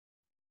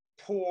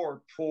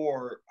poor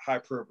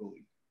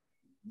hyperbole,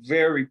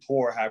 very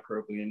poor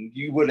hyperbole. And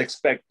you would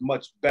expect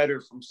much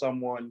better from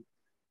someone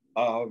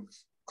of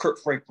Kirk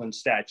Franklin's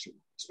stature,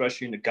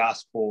 especially in the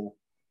gospel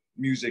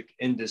music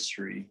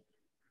industry,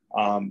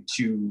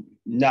 to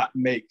not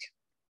make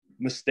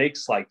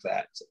mistakes like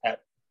that.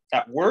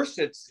 At worst,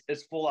 it's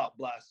full out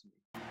blasphemy.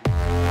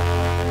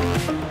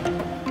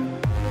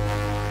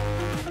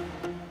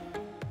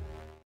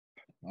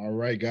 All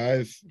right,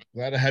 guys.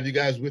 Glad to have you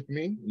guys with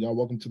me. Y'all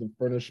welcome to the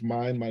Furnished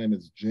Mind. My name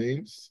is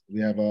James.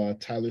 We have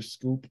Tyler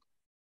Scoop,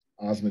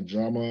 Osmond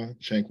Jama,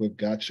 Chancliffe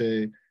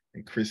Gache,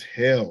 and Chris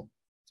Hale.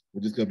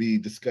 We're just going to be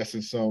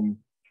discussing some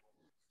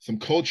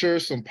culture,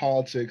 some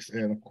politics,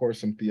 and of course,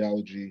 some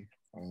theology.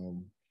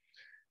 And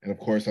of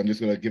course, I'm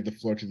just going to give the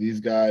floor to these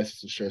guys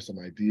to share some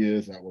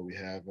ideas. That way we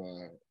have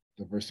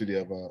diversity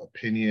of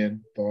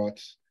opinion,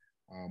 thoughts,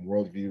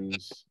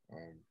 worldviews.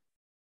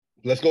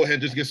 Let's go ahead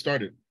and just get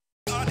started.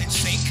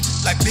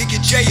 Like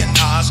Biggie J and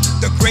Nas,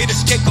 the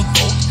greatest kick of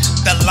vote.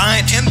 The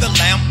lion and the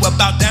lamb will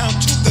bow down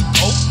to the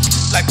goat.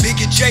 Like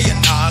Biggie J and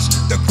Nas,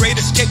 the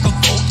greatest kick of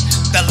vote.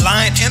 The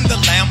lion and the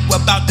lamb will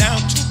bow down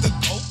to the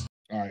goat.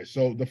 All right,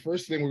 so the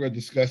first thing we're going to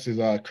discuss is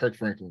Kirk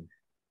Franklin.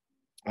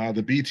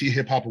 The BET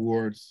Hip Hop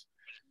Awards.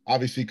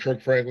 Obviously,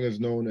 Kirk Franklin is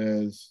known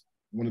as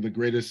one of the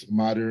greatest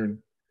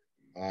modern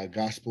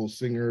gospel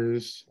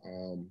singers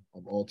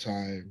of all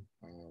time.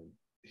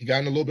 He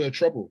got in a little bit of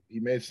trouble. He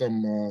made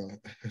some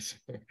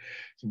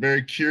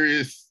very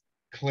curious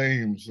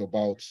claims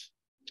about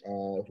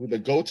who the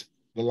goat,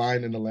 the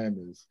lion, and the lamb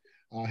is.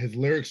 His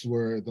lyrics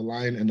were, the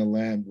lion and the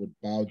lamb would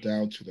bow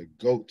down to the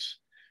goat.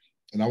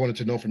 And I wanted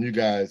to know from you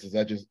guys, is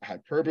that just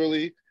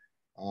hyperbole?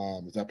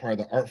 Is that part of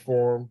the art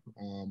form?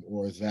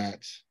 Or is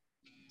that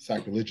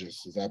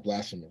sacrilegious? Is that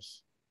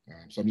blasphemous?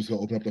 So I'm just going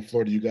to open up the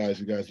floor to you guys.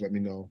 You guys let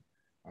me know.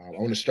 I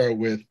want to start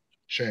with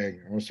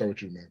Chang. I want to start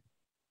with you, man.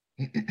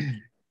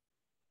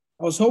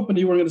 I was hoping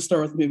you weren't going to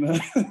start with me,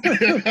 man.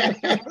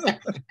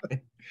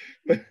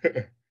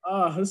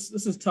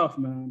 This is tough,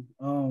 man.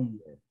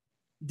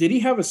 Did he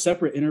have a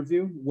separate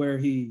interview where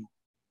he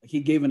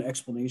gave an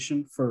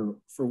explanation for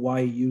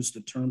why he used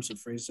the terms and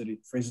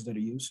phrases that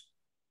he used?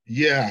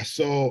 Yeah.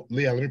 So,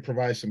 Leah, let me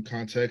provide some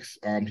context.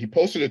 He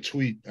posted a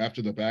tweet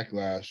after the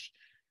backlash.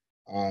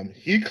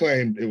 He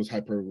claimed it was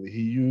hyperbole.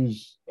 He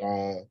used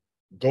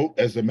GOAT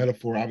as the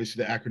metaphor,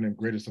 obviously the acronym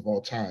greatest of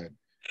all time.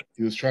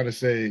 He was trying to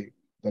say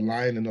the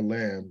lion and the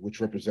lamb, which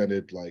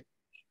represented like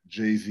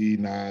Jay-Z,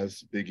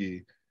 Nas,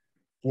 Biggie,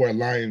 who are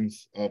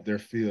lions of their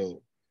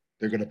field,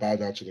 they're going to bow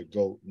down to the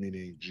GOAT,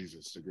 meaning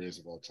Jesus, the greatest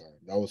of all time.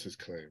 That was his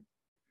claim.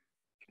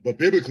 But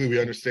biblically,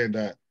 we understand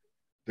that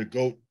the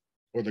GOAT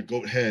or the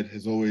GOAT head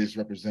has always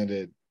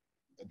represented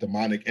a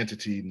demonic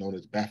entity known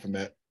as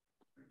Baphomet.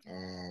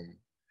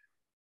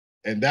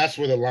 And that's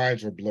where the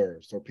lines were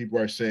blurred. So people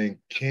are saying,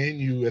 can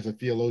you, as a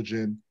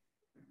theologian,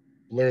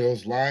 blur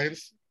those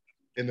lines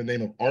in the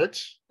name of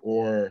art?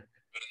 Or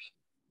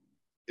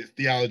is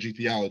theology?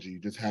 You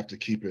just have to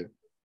keep it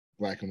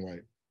black and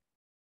white.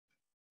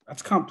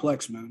 That's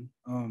complex, man.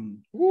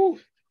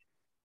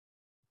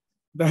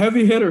 The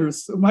heavy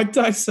hitters, Mike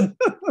Tyson.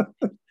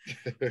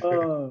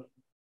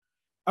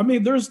 I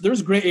mean,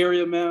 there's gray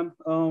area, man.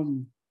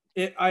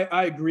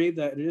 I agree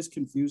that it is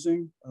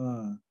confusing.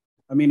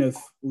 I mean, if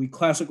we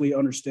classically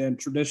understand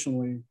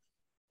traditionally,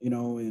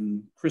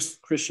 in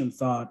Christian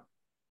thought,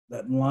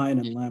 that lion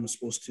and lamb is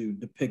supposed to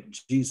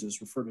depict Jesus,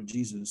 refer to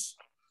Jesus.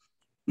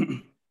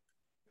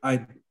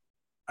 I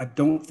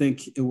don't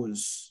think it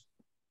was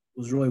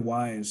really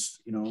wise,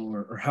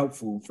 or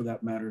helpful for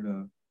that matter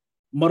to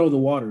muddle the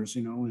waters,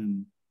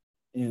 and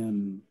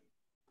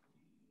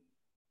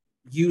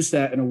use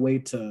that in a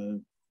way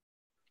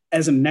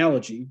as an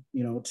analogy,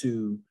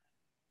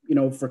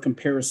 for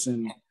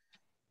comparison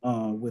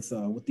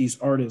with these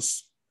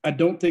artists. I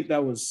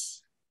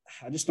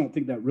just don't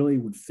think that really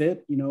would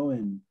fit,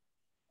 and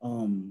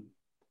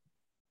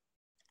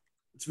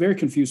it's very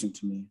confusing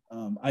to me.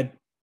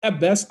 At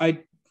best,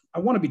 I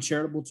want to be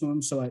charitable to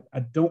him, so I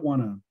don't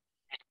want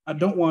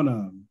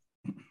to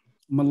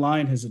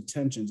malign his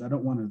intentions. I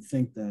don't want to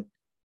think that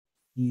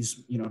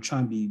he's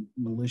trying to be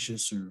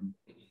malicious or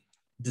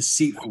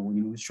deceitful.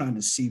 He's trying to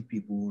deceive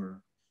people,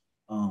 or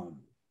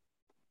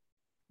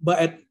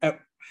but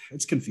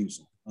it's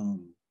confusing.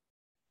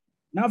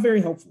 Not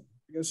very helpful.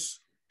 I guess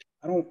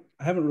I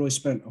haven't really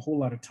spent a whole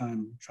lot of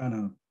time trying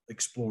to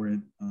explore it.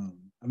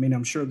 I mean,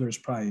 I'm sure there's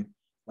probably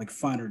like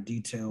finer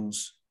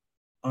details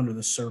under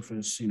the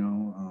surface,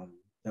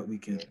 that we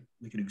could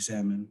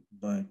examine,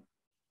 but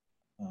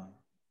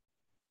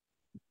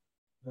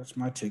that's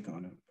my take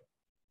on it.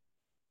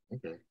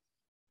 Okay.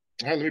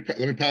 All right,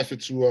 let me pass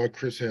it to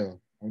Chris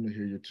Hale. I want to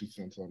hear your 2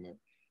 cents on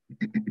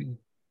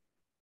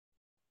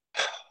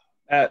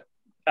that.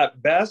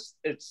 At best,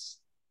 it's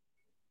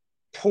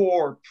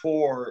poor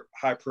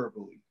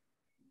hyperbole,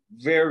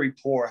 very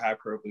poor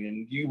hyperbole,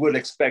 and you would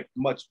expect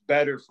much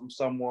better from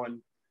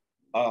someone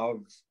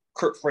of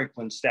Kirk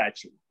Franklin's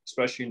stature,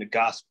 especially in the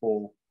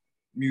gospel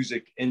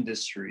music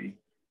industry,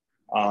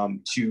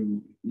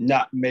 to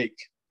not make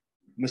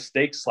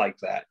mistakes like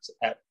that.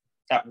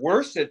 at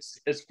worst,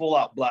 it's full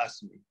out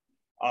blasphemy.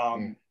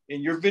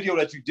 In your video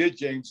that you did,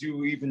 James,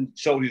 you even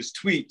showed his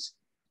tweets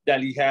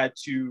that he had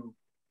to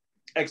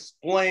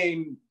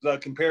explain the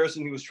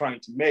comparison he was trying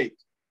to make,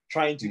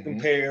 trying to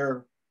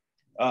compare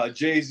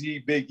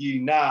Jay-Z,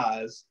 Biggie,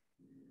 Nas,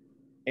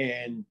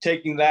 and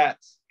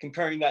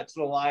comparing that to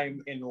the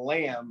Lion and the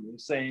Lamb,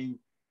 and saying,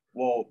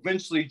 well,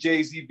 eventually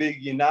Jay-Z,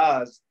 Biggie, and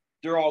Nas,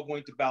 they're all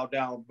going to bow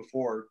down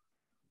before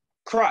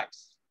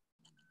Christ.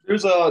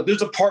 There's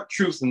a part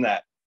truth in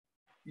that.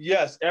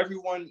 Yes,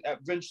 everyone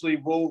eventually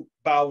will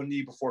bow a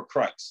knee before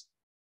Christ.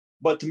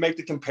 But to make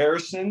the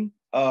comparison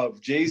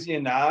of Jay-Z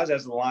and Nas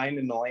as the Lion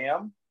and the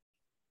Lamb,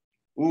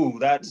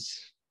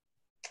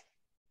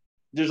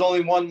 there's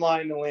only one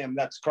Lion and the Lamb,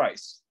 that's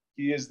Christ.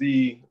 He is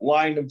the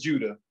Lion of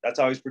Judah. That's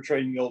how he's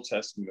portrayed in the Old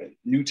Testament.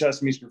 New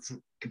Testament is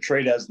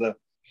portrayed as the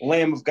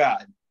Lamb of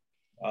God.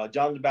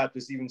 John the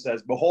Baptist even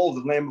says, "Behold,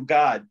 the Lamb of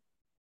God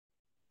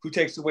who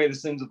takes away the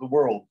sins of the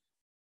world."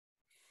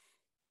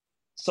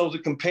 So to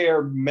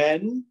compare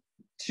men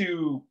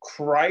to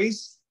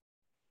Christ,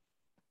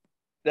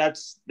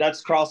 that's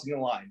crossing the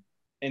line.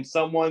 And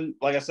someone,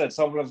 like I said,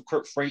 someone of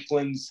Kirk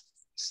Franklin's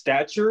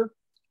stature,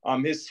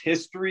 his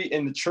history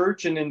in the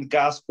church and in the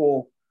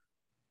gospel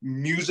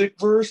music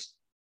verse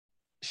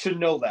should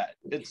know that.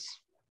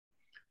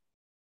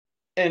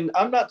 And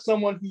I'm not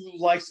someone who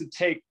likes to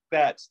take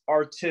that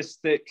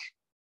artistic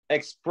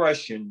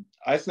expression.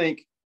 I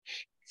think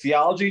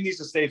theology needs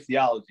to stay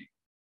theology.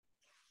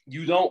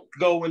 You don't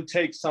go and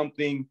take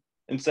something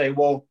and say,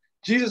 well,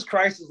 Jesus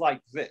Christ is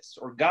like this,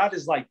 or God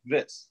is like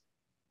this,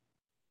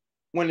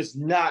 when it's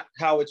not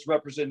how it's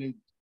represented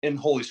in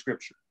Holy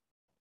Scripture.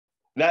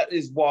 That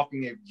is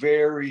walking a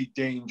very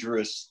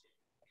dangerous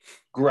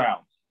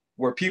ground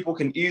where people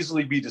can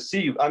easily be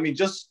deceived. I mean,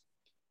 just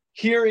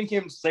hearing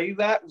him say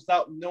that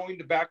without knowing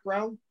the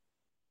background,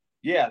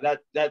 yeah,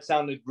 that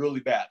sounded really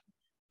bad.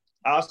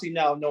 Obviously,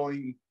 now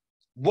knowing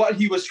what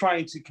he was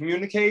trying to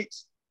communicate,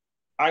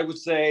 I would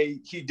say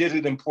he did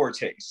it in poor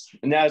taste.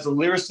 And as a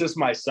lyricist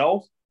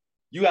myself,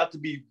 you have to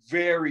be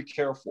very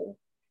careful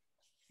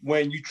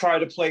when you try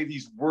to play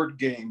these word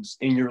games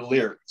in your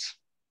lyrics,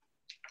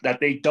 that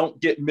they don't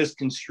get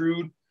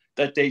misconstrued,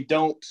 that they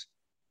don't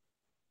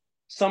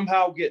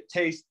somehow get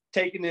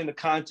taken into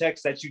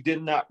context that you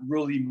did not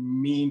really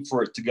mean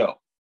for it to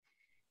go.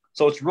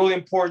 So it's really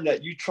important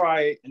that you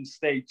try and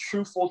stay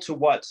truthful to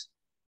what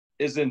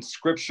is in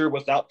Scripture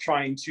without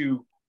trying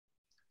to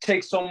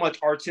take so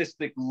much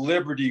artistic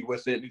liberty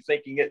with it and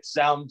thinking it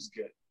sounds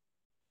good.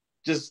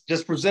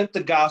 Just present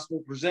the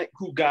gospel, present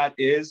who God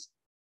is,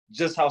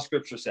 just how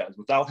Scripture says,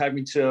 without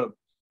having to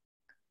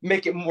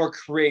make it more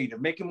creative,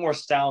 make it more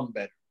sound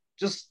better.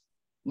 Just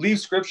leave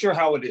Scripture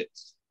how it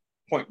is,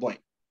 point blank.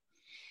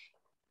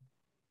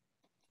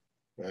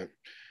 Right.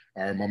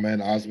 All right, my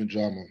man Osmond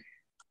Jama.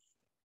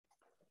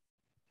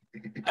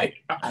 I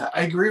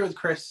agree with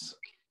Chris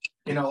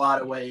in a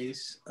lot of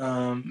ways,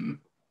 but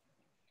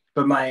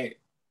my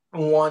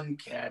one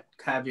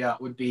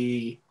caveat would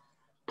be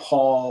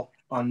Paul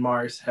on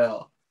Mars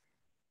Hill,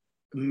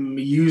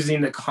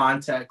 using the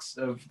context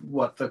of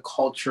what the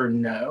culture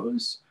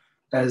knows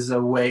as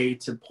a way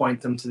to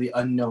point them to the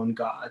unknown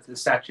God, the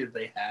statue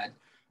they had,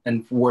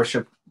 and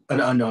worship an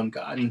unknown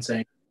God, and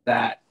saying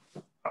that,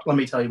 let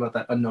me tell you about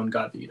that unknown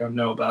God that you don't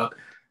know about,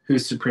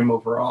 who's supreme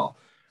over all.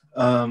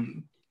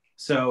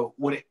 So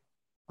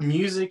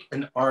music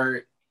and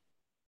art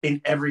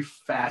in every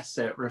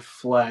facet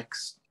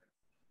reflects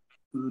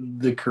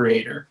the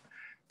creator.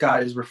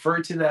 God is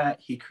referred to that.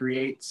 He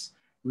creates.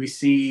 We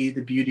see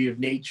the beauty of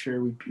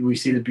nature. We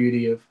see the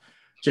beauty of,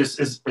 just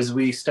as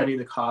we study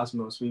the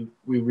cosmos, we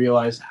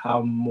realize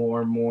how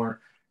more and more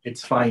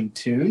it's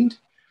fine-tuned.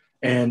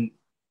 And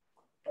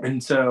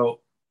so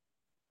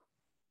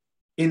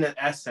in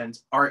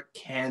essence, art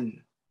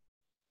can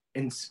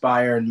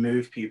inspire and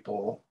move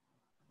people.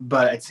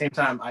 But at the same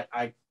time,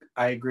 I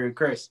agree with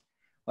Chris.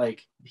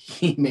 Like,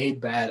 he made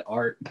bad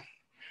art.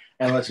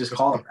 And let's just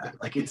call it that.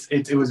 Like,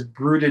 it was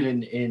rooted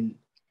in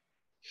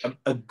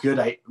a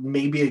good,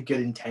 maybe a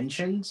good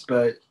intentions,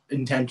 but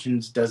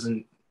intentions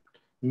doesn't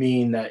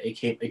mean that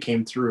it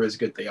came through as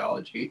good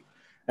theology.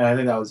 And I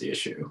think that was the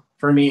issue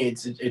for me.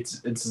 It's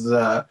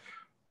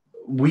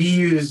we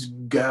use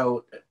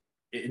GOAT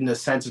in the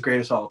sense of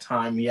greatest of all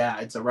time. Yeah,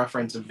 it's a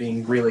reference of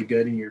being really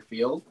good in your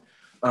field,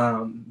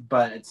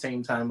 but at the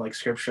same time, like,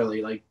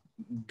 scripturally, like,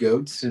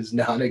 goats is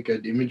not a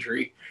good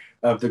imagery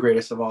of the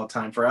greatest of all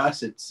time. For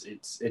us, it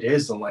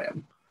is the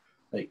lamb.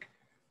 Like,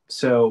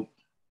 so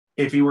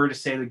if he were to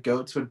say the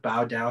goats would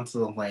bow down to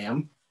the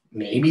lamb,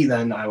 maybe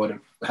then I would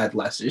have had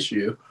less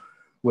issue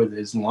with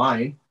his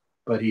line,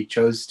 but he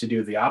chose to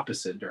do the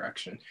opposite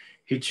direction.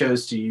 He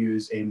chose to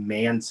use a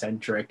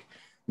man-centric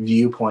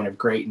viewpoint of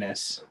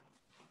greatness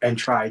and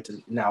try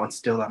to now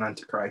instill that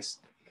onto Christ.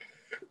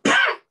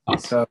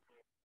 So,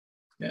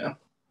 yeah.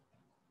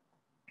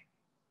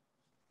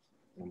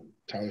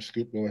 Tyler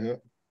Scoop, go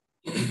ahead.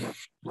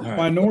 Right.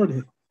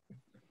 Minority.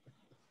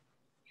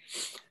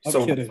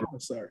 I'm kidding. For, I'm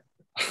sorry.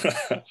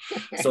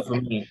 So for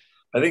me,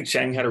 I think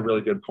Chang had a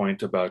really good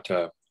point about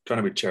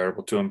trying to be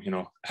charitable to him,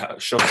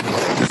 show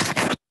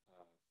some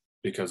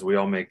because we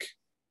all make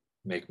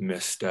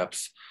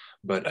missteps.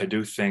 But I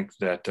do think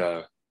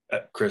that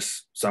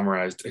Chris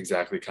summarized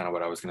exactly kind of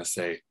what I was going to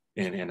say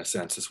in a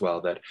sense as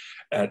well, that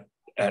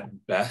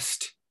at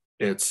best,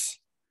 it's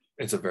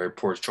a very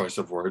poor choice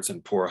of words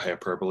and poor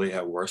hyperbole.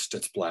 At worst,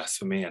 it's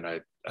blasphemy. And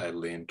I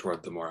lean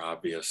toward the more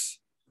obvious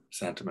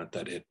sentiment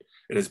that it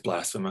is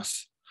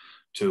blasphemous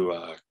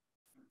to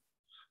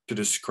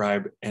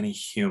describe any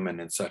human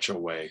in such a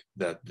way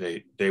that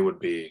they would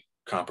be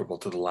comparable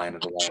to the Lion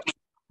of the Lamb.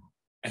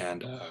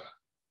 And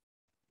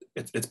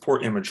it's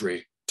poor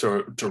imagery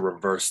to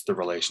reverse the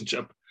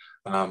relationship.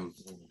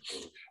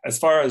 As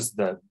far as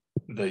the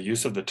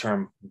use of the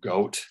term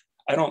goat,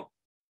 I don't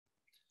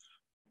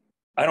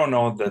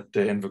know that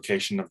the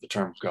invocation of the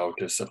term goat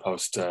is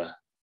supposed to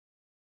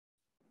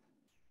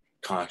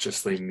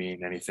consciously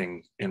mean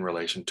anything in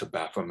relation to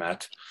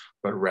Baphomet,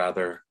 but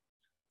rather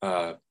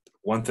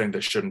one thing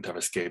that shouldn't have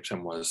escaped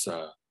him was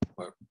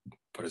what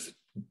is it?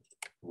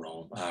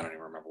 Rome. I don't even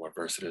remember what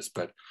verse it is,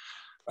 but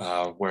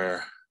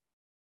where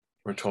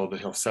we're told that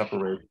he'll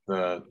separate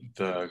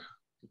the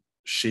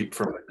sheep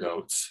from the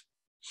goats,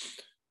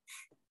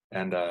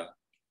 and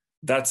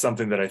that's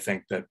something that I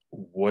think that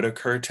would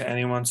occur to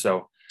anyone.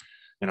 So,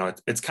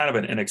 it's kind of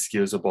an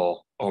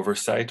inexcusable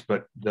oversight.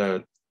 But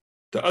the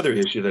other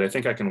issue that I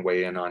think I can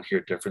weigh in on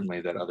here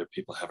differently that other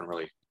people haven't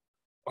really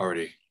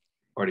already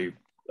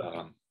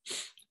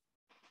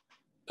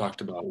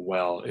talked about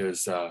well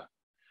is that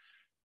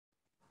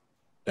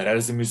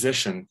as a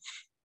musician,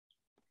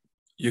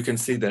 you can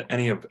see that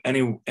any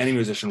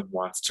musician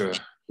wants to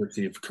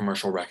receive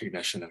commercial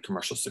recognition and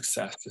commercial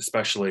success,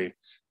 especially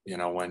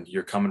when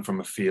you're coming from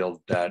a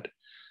field that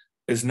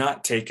is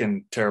not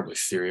taken terribly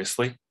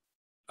seriously.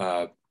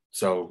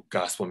 So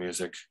gospel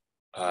music,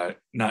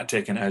 not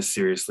taken as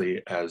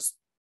seriously as,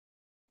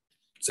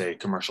 say,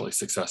 commercially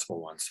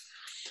successful ones.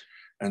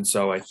 And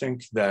so I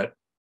think that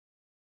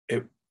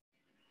it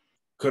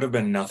could have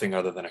been nothing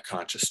other than a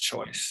conscious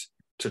choice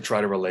to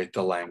try to relate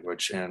the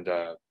language. And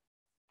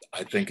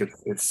I think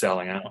it's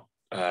selling out.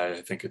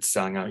 I think it's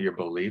selling out your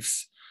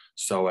beliefs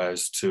so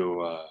as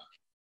to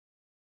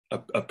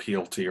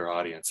appeal to your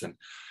audience. And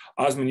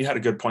Osman, you had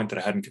a good point that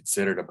I hadn't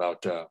considered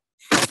about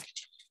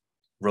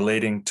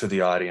relating to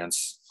the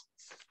audience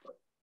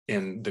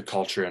in the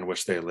culture in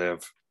which they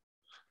live,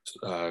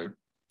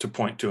 to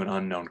point to an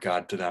unknown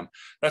God to them.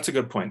 That's a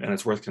good point, and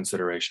it's worth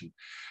consideration.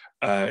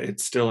 It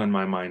still, in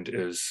my mind,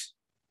 is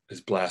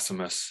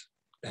blasphemous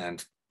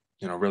and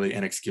really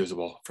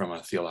inexcusable from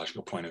a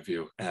theological point of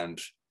view. And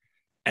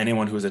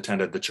anyone who's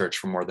attended the church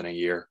for more than a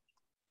year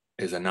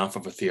is enough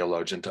of a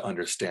theologian to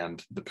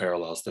understand the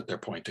parallels that they're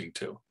pointing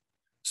to.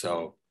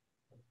 So,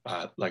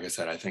 like I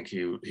said, I think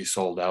he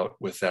sold out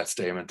with that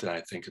statement, and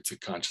I think it's a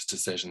conscious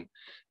decision,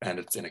 and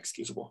it's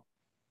inexcusable.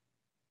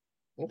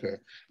 Okay,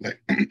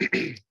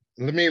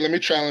 let me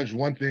challenge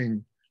one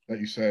thing that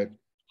you said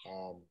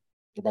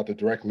about the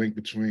direct link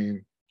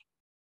between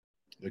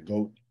the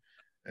goat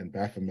and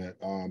Baphomet.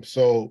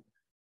 So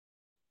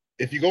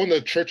if you go on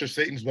the Church of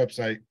Satan's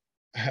website,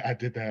 I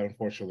did that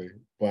unfortunately,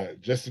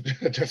 but just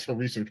for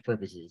research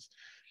purposes.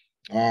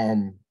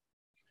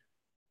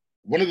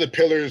 One of the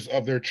pillars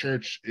of their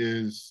church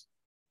is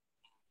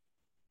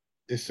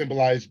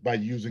symbolized by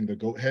using the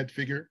goat head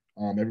figure.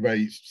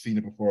 Everybody's seen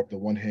it before, the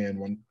one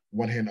hand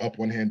up,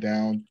 one hand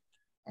down.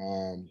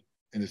 And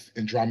it's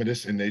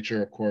Andromedus in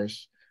nature, of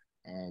course.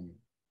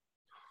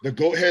 The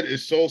goat head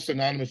is so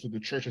synonymous with the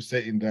Church of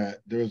Satan that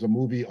there was a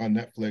movie on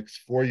Netflix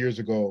 4 years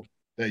ago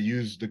that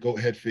used the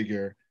goat head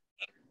figure.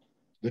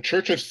 The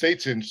Church of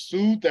Satan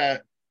sued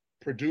that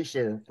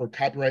producer for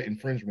copyright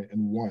infringement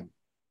and won.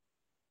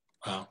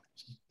 Wow.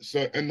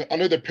 So, and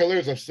under the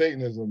pillars of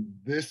Satanism,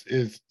 this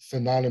is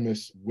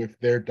synonymous with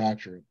their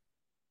doctrine.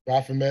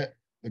 Baphomet,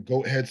 the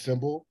goat head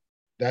symbol,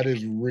 that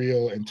is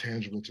real and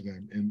tangible to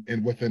them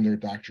and within their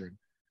doctrine.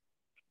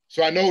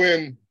 So I know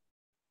in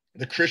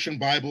the Christian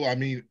Bible, I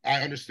mean,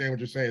 I understand what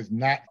you're saying is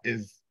not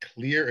as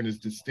clear and as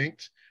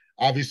distinct.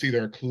 Obviously,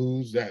 there are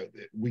clues that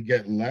we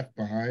get left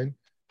behind,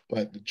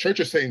 but the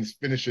Church of Satan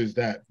finishes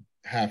that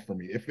half for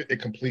me. If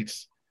it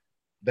completes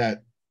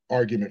that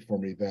argument for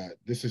me that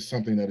this is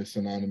something that is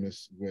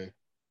synonymous with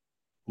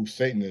who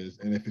Satan is,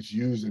 and if it's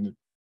used in a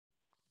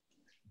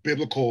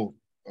biblical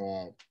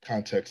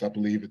context, I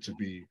believe it to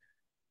be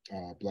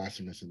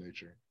blasphemous in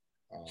nature.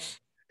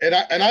 And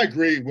I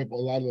agree with a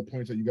lot of the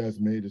points that you guys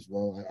made as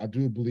well. I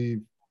do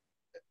believe,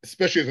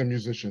 especially as a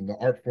musician, the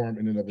art form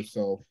in and of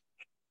itself,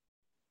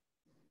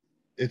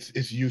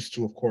 it's used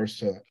to, of course,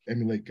 to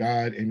emulate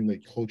God,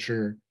 emulate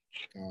culture,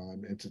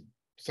 and to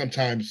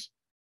sometimes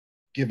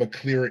give a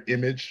clearer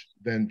image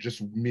than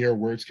just mere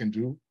words can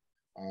do.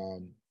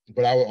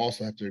 But I would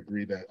also have to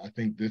agree that I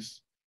think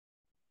this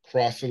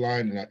crossed the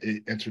line and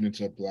it entered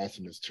into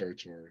blasphemous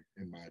territory,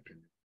 in my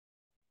opinion.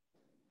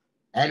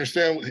 I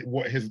understand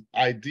what his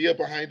idea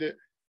behind it,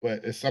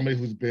 but as somebody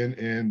who's been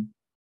in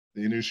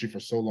the industry for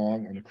so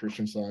long on the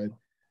Christian side,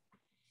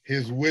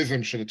 his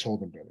wisdom should have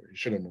told him better. He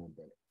should have known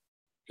better.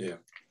 Yeah.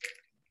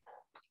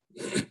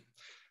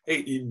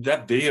 Hey,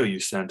 that video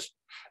you sent,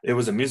 it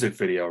was a music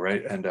video,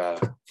 right? And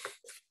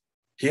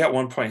he at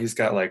one point he's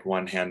got like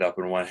one hand up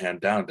and one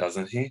hand down,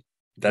 doesn't he?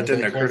 That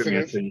didn't occur to me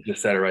until you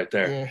just said it right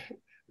there.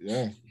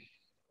 Yeah.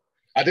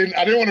 I didn't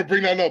want to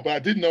bring that up, but I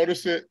did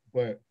notice it.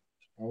 But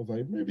I was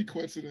like, maybe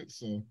coincidence.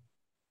 So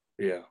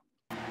yeah.